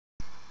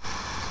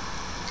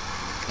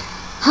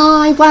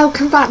Hi,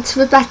 welcome back to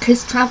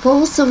Rebecca's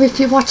Travels, or if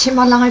you're watching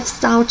my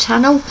lifestyle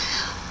channel,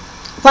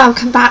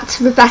 welcome back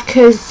to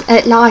Rebecca's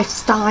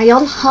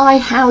Lifestyle. Hi,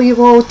 how are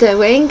you all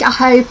doing? I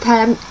hope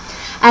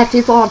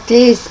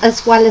everybody is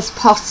as well as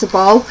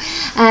possible.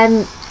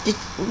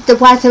 The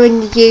weather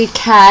in the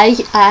UK,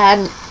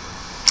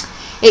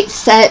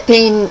 it's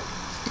been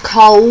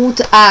cold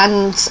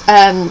and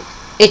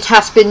it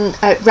has been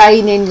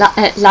raining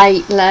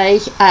lately,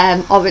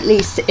 or at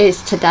least it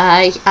is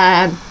today.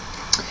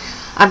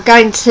 I'm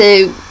going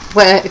to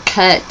work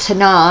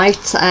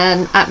tonight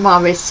at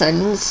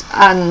Morrison's,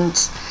 and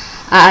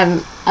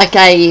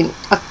again,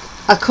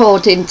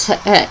 according to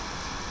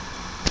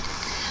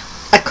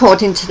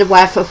the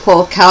weather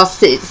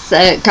forecast, it's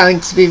going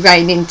to be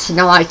raining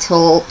tonight,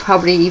 or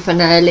probably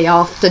even early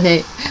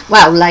afternoon,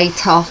 well,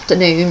 late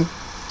afternoon.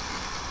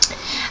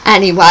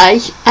 Anyway,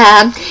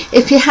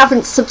 if you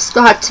haven't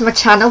subscribed to my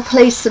channel,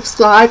 please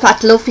subscribe.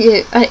 I'd love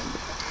you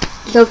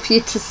to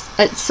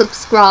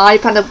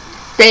subscribe, and a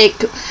big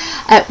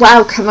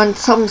welcome and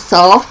thumbs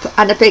up,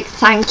 and a big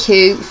thank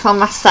you from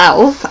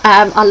myself.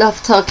 I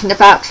love talking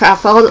about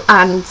travel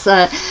and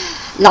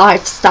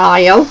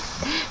lifestyle.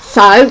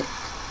 So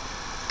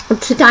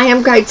today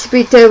I'm going to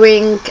be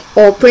doing,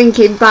 or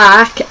bringing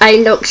back,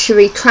 a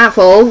luxury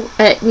travel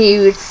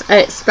news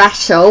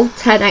special,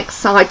 10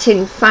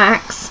 exciting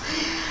facts,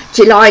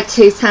 July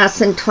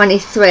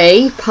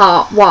 2023,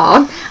 part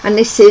 1, and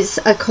this is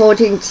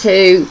according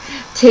to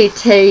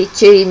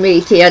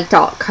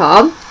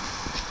ttgmedia.com.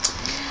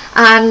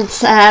 And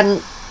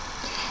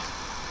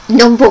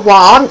number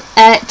 1,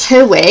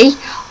 TUI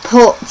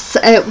puts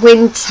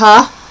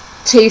winter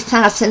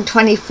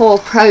 2024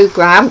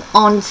 programme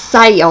on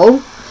sale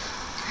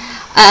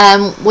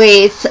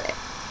with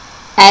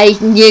a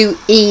new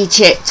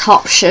Egypt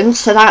option,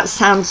 so that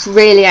sounds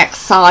really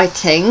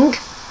exciting,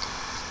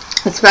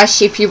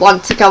 especially if you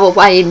want to go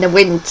away in the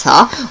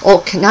winter,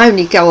 or can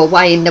only go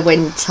away in the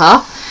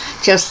winter,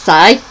 just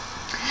say.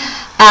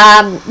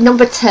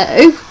 Number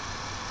 2,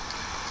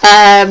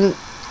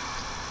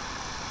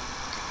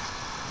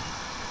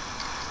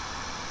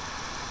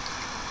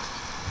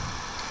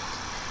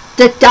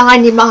 the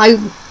Dynamo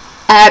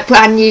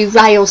brand new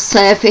rail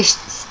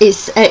service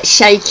is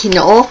shaking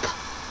up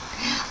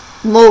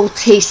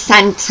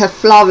multi-centre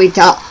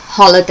Florida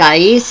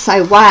holidays.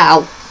 So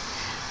wow,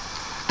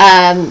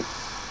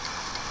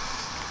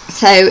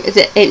 so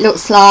it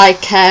looks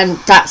like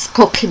that's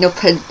cooking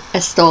up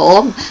a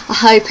storm. I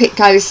hope it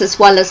goes as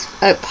well as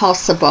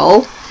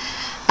possible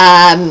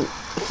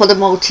for the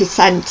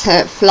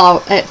multi-centre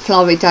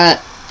Florida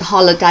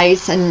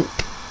holidays and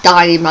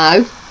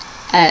Dynamo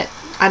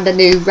and the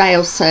new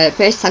rail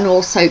service, and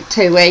also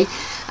TUI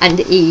and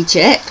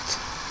Egypt.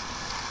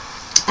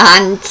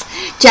 And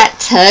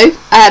Jet2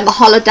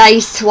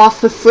 holidays to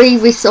offer free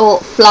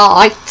resort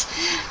flight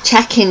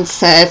check-in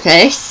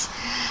service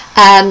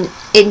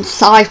in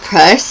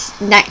Cyprus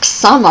next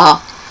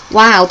summer.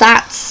 Wow,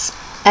 that's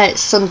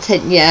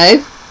something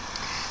new.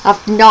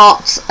 I've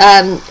not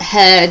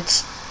heard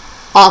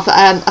of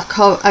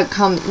a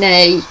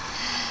company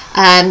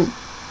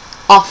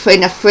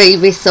offering a free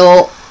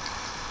resort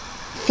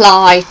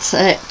flight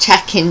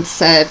check-in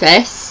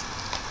service.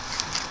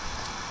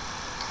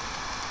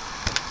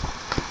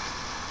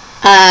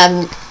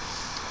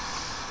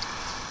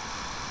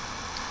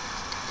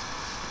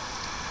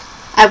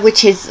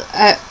 Which is,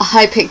 I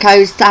hope it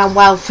goes down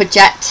well for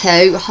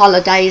Jet2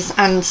 holidays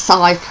and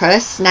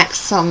Cyprus next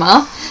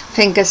summer,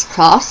 fingers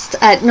crossed.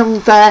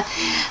 Number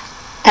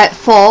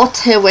 4,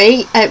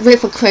 TUI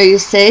river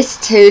cruises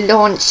to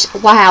launch,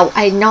 wow,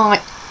 a Nile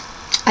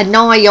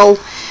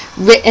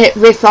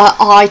river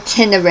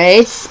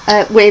itineraries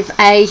with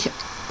a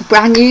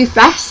brand new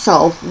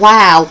vessel.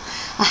 Wow,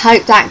 I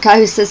hope that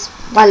goes as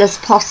well as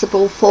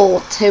possible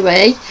for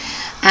TUI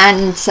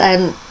and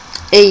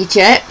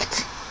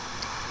Egypt.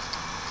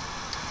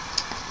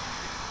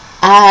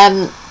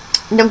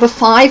 Number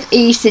 5,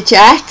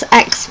 EasyJet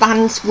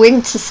expands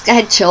winter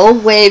schedule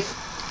with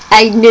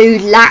a new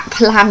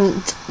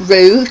Lapland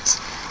route.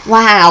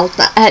 Wow,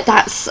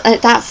 that's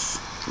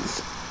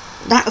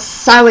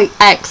so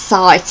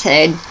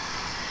exciting,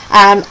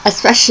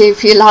 especially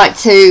if you like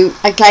to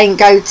again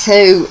go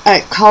to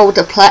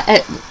colder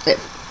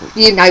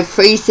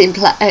freezing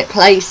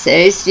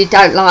places. You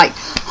don't like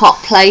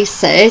hot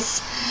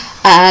places,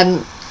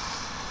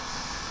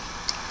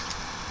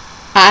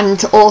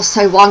 and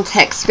also want to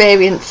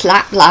experience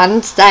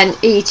Lapland, then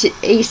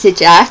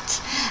EasyJet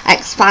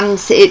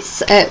expands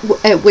its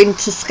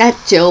winter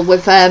schedule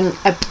with a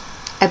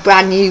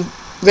brand new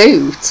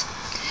route.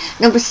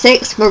 Number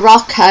 6,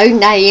 Morocco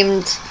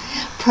named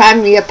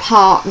premier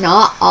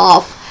partner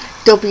of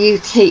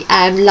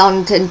WTM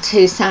London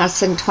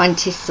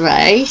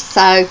 2023.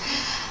 So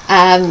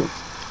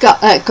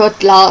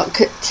good luck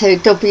to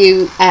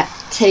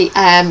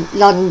WTM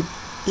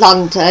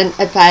London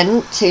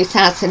event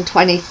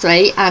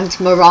 2023 and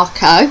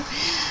Morocco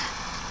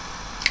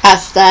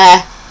as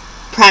their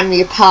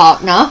premier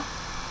partner.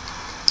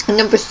 And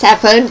number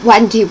 7,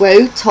 Wendy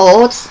Wu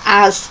tours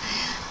as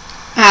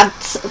add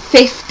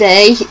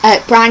 50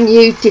 brand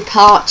new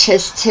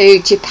departures to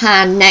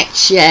Japan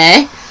next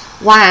year.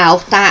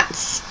 Wow, that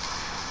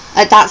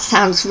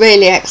sounds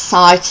really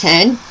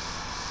exciting.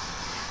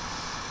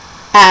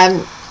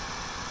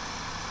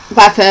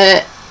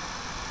 Whether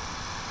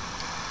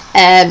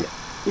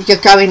you're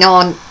going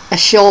on a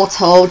short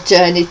haul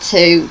journey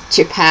to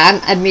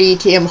Japan, a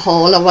medium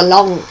haul or a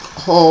long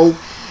haul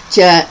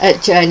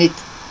journey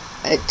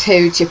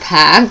to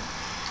Japan,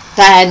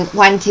 then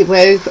Wendy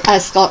Wu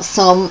has got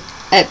some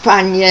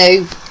brand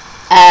new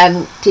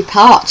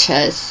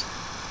departures.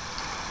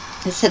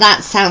 So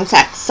that sounds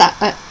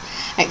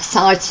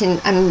exciting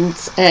and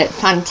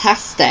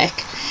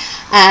fantastic.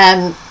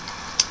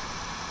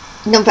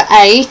 Number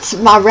 8,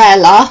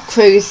 Marella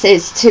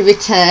Cruises to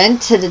return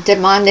to the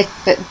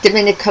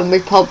Dominican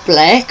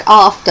Republic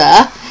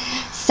after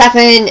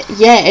 7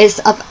 years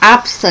of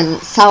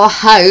absence. So I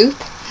hope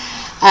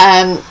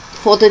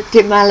for the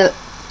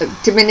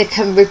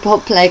Dominican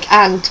Republic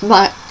and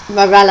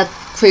Marella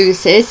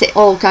Cruises it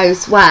all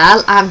goes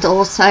well, and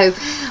also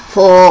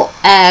for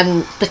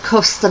the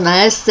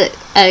customers that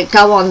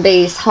go on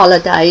these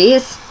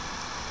holidays.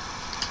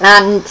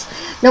 And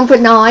number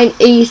 9,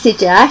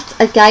 EasyJet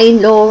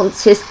again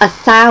launches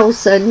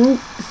 1,000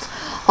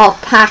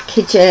 of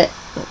package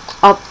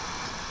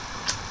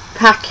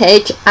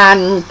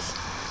and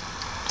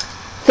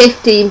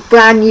 15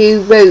 brand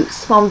new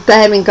routes from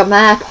Birmingham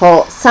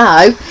Airport.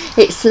 So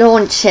it's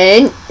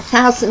launching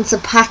thousands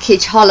of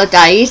package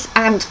holidays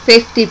and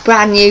 50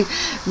 brand new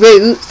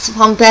routes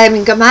from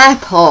Birmingham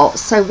Airport.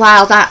 So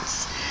wow, that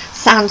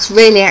sounds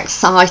really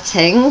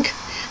exciting.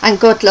 And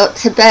good luck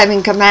to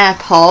Birmingham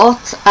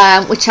Airport,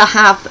 which I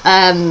have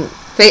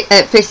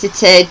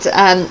visited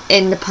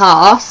in the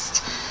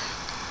past,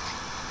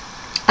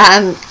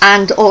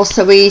 and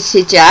also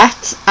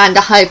EasyJet, and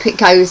I hope it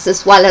goes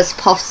as well as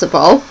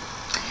possible.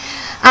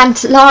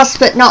 And last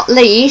but not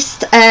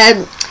least,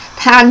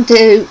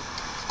 Pandu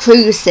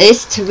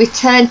Cruises to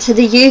return to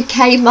the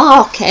UK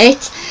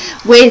market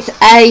with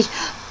a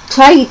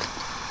trade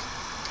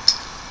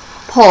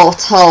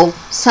portal.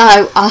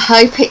 So I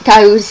hope it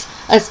goes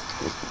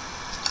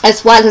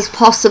as well as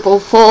possible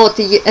for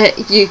the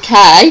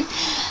UK,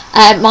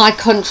 my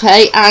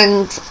country,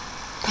 and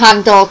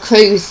Pandu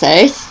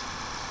Cruises.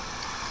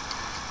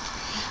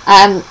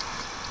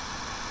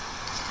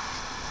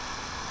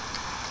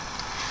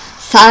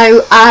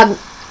 So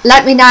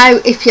let me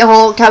know if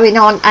you're going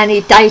on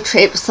any day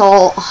trips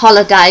or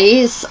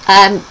holidays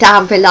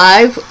down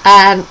below,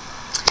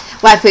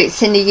 whether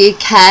it's in the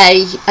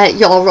UK,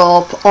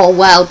 Europe or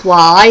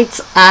worldwide.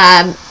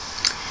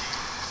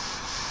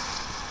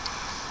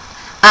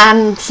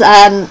 And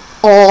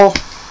or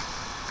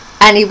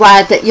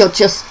anywhere that you're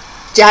just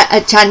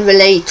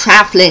generally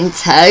travelling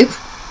to.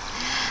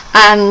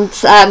 And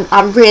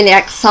I'm really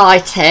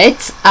excited,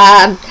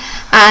 and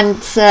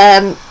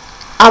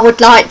I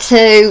would like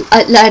to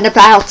learn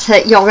about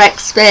your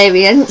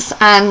experience,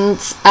 and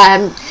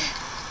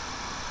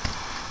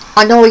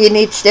all you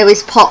need to do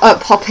is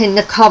pop in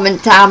the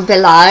comment down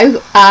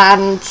below,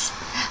 and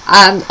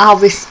I'll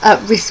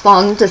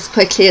respond as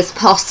quickly as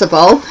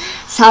possible.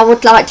 So I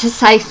would like to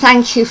say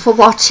thank you for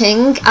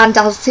watching, and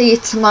I'll see you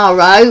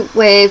tomorrow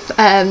with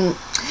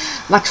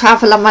my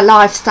travel and my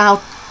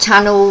lifestyle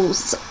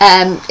channels,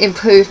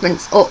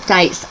 improvements,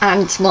 updates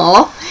and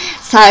more.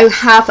 So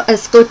have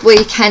as good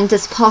weekend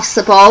as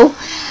possible,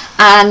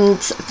 and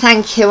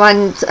thank you,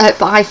 and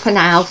bye for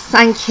now.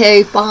 Thank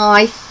you,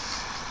 bye.